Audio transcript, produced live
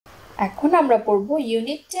এখন আমরা পড়ব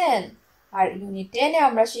ইউনিট 10 আর ইউনিট 10 এ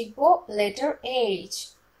আমরা শিখব letter H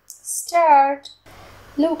start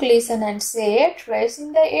look listen and say trace in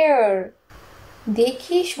the air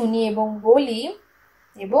দেখি শুনি এবং বলি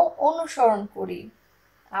এবং অনুসরণ করি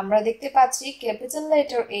আমরা দেখতে পাচ্ছি capital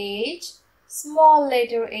letter H small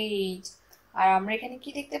letter H আর আমরা এখানে কি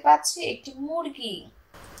দেখতে পাচ্ছি একটি মুরগি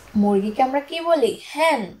মুরগিকে আমরা কি বলি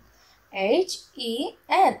hen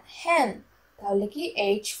HEN hen তাহলে কি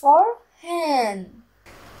H for hen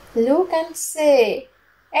look and say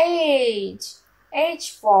H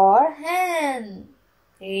for hen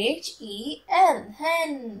HEN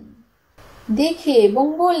hen দেখি এবং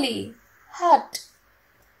বলি hut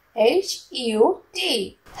HUT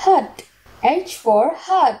hut H for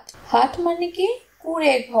hut hut মানে কি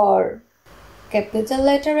কুঁড়ে ঘর capital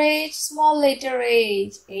letter H small letter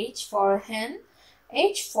H for hen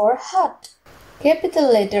H for hut capital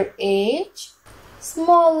letter H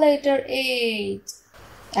small letter H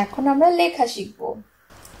এখন আমরা লেখা শিখব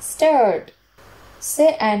start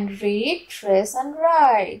say and read trace and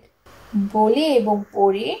write বলি এবং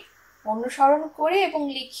পড়ি অনুসরণ করি এবং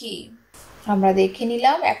লিখি আমরা দেখে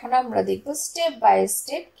নিলাম এখন আমরা দেখব স্টেপ বাই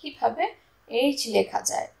স্টেপ কিভাবে H লেখা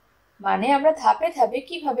যায় মানে আমরা ধাপে ধাপে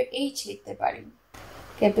কিভাবে H লিখতে পারি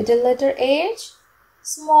capital letter H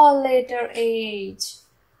small letter H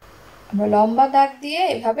আমরা লম্বা দাগ দিয়ে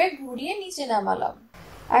এভাবে ঘুরিয়ে নিচে নামালাম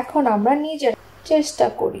এখন আমরা নিজের চেষ্টা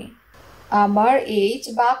করি আমার H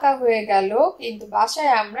বাঁকা হয়ে গেল কিন্তু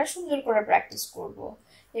বাসায় আমরা সুন্দর করে প্র্যাকটিস করব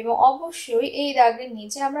এবং অবশ্যই এই দাগের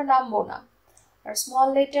নিচে আমরা নামবো না আর স্মল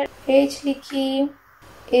লেটার H লিখি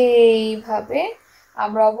এইভাবে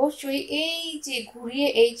আমরা অবশ্যই এই যে ঘুরিয়ে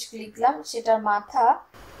H লিখলাম সেটার মাথা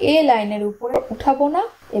এ লাইনের উপরে উঠাবো না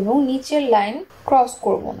এবং নিচের লাইন ক্রস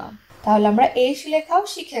করব না তাহলে আমরা H লেখাও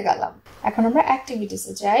শিখে গেলাম এখন আমরা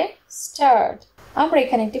অ্যাক্টিভিটিসে যাই স্টার্ট আমরা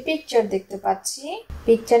এখানে একটি পিকচার দেখতে পাচ্ছি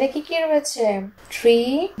পিকচারে কি কি রয়েছে ট্রি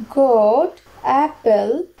গোট অ্যাপল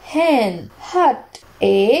হেন হাট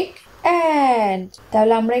এগ এন্ড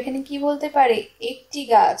তাহলে আমরা এখানে কি বলতে পারি একটি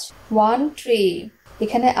গাছ one tree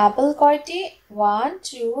এখানে অ্যাপল কয়টি 1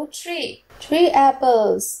 2 3 3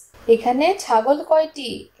 apples এখানে ছাগল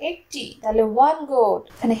কয়টি একটি তাহলে one goat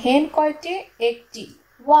এখানে hen কয়টি একটি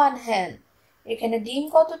one hen এখানে ডিম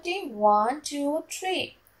কতটি 1 2 3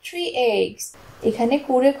 3 eggs এখানে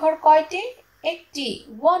কুঁড়ে ঘর কয়টি একটি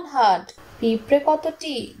one hut পিঁপড়ে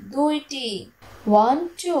কতটি দুইটি 1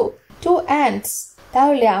 2 2 ants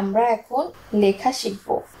তাহলে আমরা এখন লেখা শিখব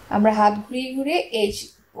আমরা হাত ঘুরিয়ে ঘুরিয়ে H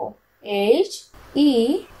লিখব H E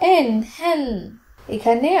N hen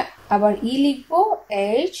এখানে আবার ই লিখব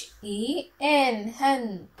H E N hen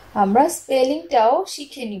আমরা স্পেলিংটাও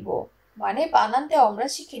শিখে নিব মানে বানানটাও আমরা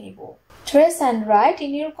শিখে নিব trace and write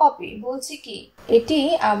in your copy বলছি কি এটি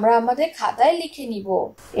আমরা আমাদের খাতায় লিখে নিব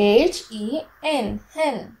H E N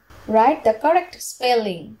hen write the correct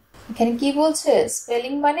spelling এখানে কি বলছে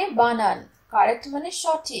স্পেলিং মানে বানান কারেক্ট মানে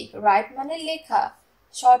সঠিক রাইট মানে লেখা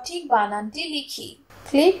সঠিক বানানটি লিখি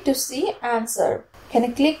ক্লিক টু সি অ্যানসার এখানে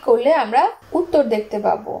ক্লিক করলে আমরা উত্তর দেখতে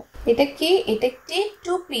পাবো এটা কি এটা একটি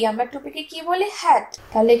টুপি আমরা টুপিকে কি বলি হ্যাট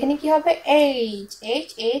তাহলে এখানে কি হবে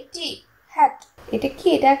HAT হ্যাট এটা কি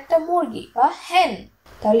এটা একটা মুরগি বা hen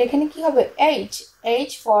তাহলে এখানে কি হবে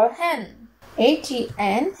H for hen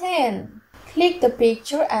HEN hen click the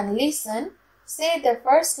picture and listen say the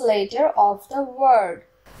first letter of the word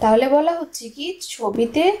তাহলে বলা হচ্ছে কি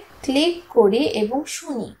ছবিতে ক্লিক করি এবং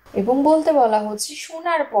শুনি এবং বলতে বলা হচ্ছে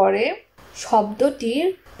শোনার পরে শব্দটির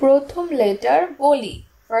প্রথম লেটার বলি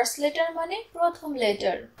ফার্স্ট লেটার মানে প্রথম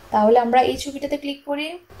লেটার তাহলে আমরা এই ছবিটাতে ক্লিক করি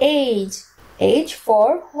H for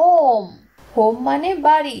home হোম মানে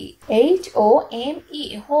বাড়ি HOME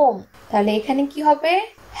হোম তাহলে এখানে কি হবে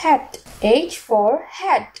hat H for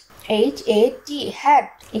hat HAT hat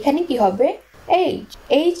এখানে কি হবে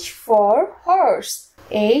H for horse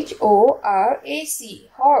HORAC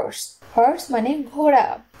horse horse মানে ঘোড়া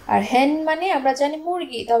আর hen মানে আমরা জানি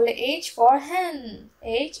মুরগি তাহলে H for hen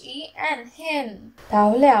HEN hen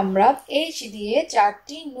তাহলে আমরা H দিয়ে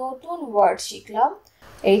চারটি নতুন ওয়ার্ড শিখলাম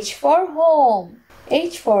H for home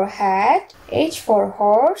H for hat H for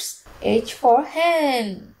horse H for hen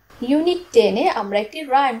unit 10 এ আমরা একটি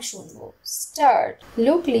রাইম শুনবো স্টার্ট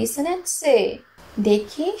লুক লিসেন এন্ড সে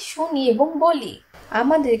দেখি শুনি এবং বলি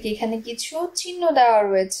আমাদেরকে এখানে কিছু চিহ্ন দেওয়া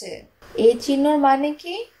রয়েছে এই চিহ্নর মানে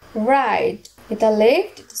কি রাইট এটা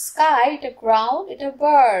লেফট এটা স্কাই এটা গ্রাউন্ড এটা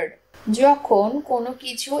বার্ড যখন কোনো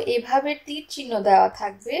কিছু এভাবে তীর চিহ্ন দেওয়া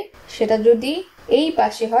থাকবে সেটা যদি এই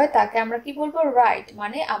পাশে হয় তাকে আমরা কি বলবো রাইট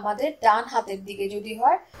মানে আমাদের ডান হাতের দিকে যদি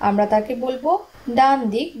হয় আমরা তাকে বলবো ডান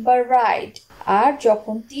দিক বা রাইট আর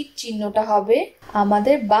যখন তীর চিহ্নটা হবে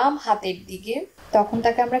আমাদের বাম হাতের দিকে তখন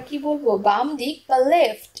তাকে আমরা কি বলবো? বাম দিক বা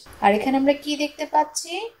লেফট। আর এখানে আমরা কি দেখতে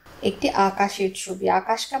পাচ্ছি? একটি আকাশের ছবি।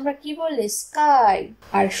 আকাশকে আমরা কি বলি? স্কাই।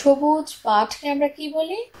 আর সবুজ মাঠকে আমরা কি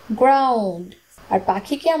বলি? গ্রাউন্ড। আর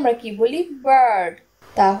পাখিকে আমরা কি বলি? বার্ড।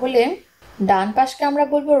 তাহলে ডান পাশকে আমরা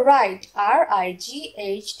বলবো রাইট,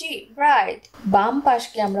 RIGHT, রাইট। বাম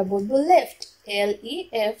পাশকে আমরা বলবো লেফট,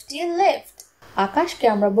 LEFT, লেফট। আকাশকে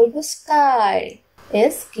আমরা বলবো স্কাই,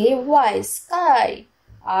 SKY, স্কাই।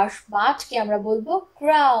 আর মাঠকে আমরা বলবো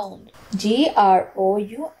গ্রাউন্ড,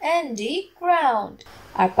 GROUND, গ্রাউন্ড।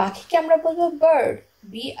 আর পাখিকে আমরা বলবো বার্ড,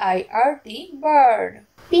 BIRD, বার্ড।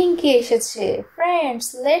 পিঙ্কি এসেছে। Friends,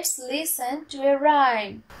 let's listen to A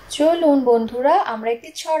rhyme. চলুন বন্ধুরা আমরা একটি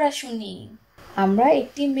ছড়া শুনি। আমরা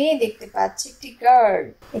একটি মেয়ে দেখতে পাচ্ছি, একটি গার্ল।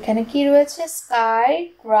 এখানে কি রয়েছে? Sky,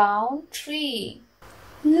 ground, tree.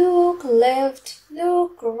 Look left,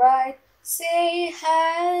 look right, say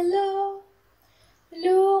hello.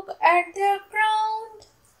 Look at the ground,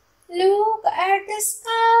 look at the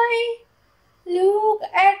sky, look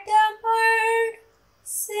at the bird,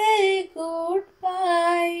 say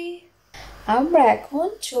goodbye. আমরা এখন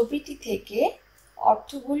ছবিটি থেকে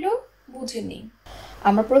অর্থগুলো বুঝে নিই।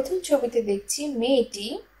 আমরা প্রথম ছবিতে দেখছি মেয়েটি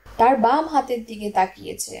তার বাম হাতের দিকে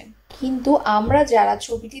তাকিয়েছে, কিন্তু আমরা যারা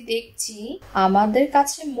ছবিটি দেখছি আমাদের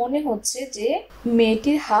কাছে মনে হচ্ছে যে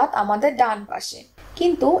মেয়েটির হাত আমাদের ডান পাশে,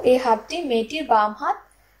 কিন্তু এই হাতটি মেয়েটির বাম হাত,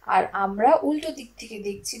 আর আমরা উল্টো দিক থেকে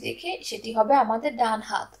দেখছি দেখে সেটি হবে আমাদের ডান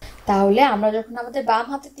হাত। তাহলে আমরা যখন আমাদের বাম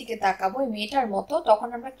হাতের দিকে তাকাবো মেয়েটার মতো, তখন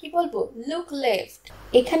আমরা কি বলবো? Look left.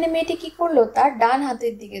 এখানে মেয়েটি কি করলো? তার ডান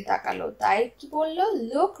হাতের দিকে তাকালো, তাই কি বললো?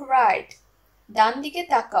 লুক রাইট, ডান দিকে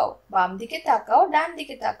তাকাও। বাম দিকে তাকাও, ডান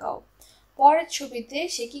দিকে তাকাও। পরের ছবিতে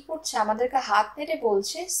সে কি করছে? আমাদেরকে হাত নেড়ে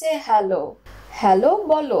বলছে সে হ্যালো, হ্যালো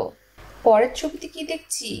বলো। পরের ছবিতে কি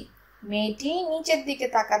দেখছি? মেয়েটি নিচের দিকে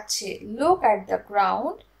তাকাচ্ছে, লুক অ্যাট দ্য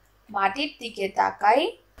গ্রাউন্ড, মাটির দিকে তাকাই।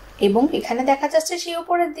 এবং এখানে দেখা যাচ্ছে সে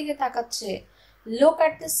উপরের দিকে তাকাচ্ছে, লুক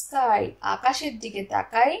অ্যাট দ্য স্কাই, আকাশের দিকে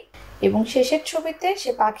তাকাই। এবং শেষের ছবিতে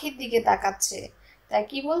সে পাখির দিকে তাকাচ্ছে, তাই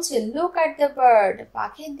কি বলছে? লুক অ্যাট দ্য বার্ড,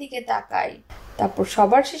 পাখির দিকে তাকাই। তারপর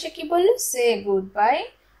সবার শেষে কি বললো? সে গুড বাই,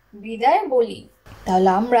 বিদায় বলি। তাহলে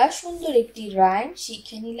আমরা সুন্দর একটি রাইম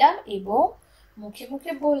শিখে নিলাম এবং মুখে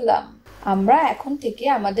মুখে বললাম। আমরা এখন থেকে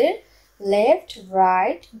আমাদের লেফট,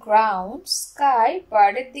 রাইট, গ্রাউন্ড, স্কাই,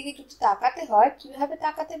 বার্ডের দিকে যদি তাকাতে হয় কিভাবে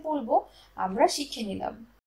তাকাতে বলবো আমরা শিখে নিলাম।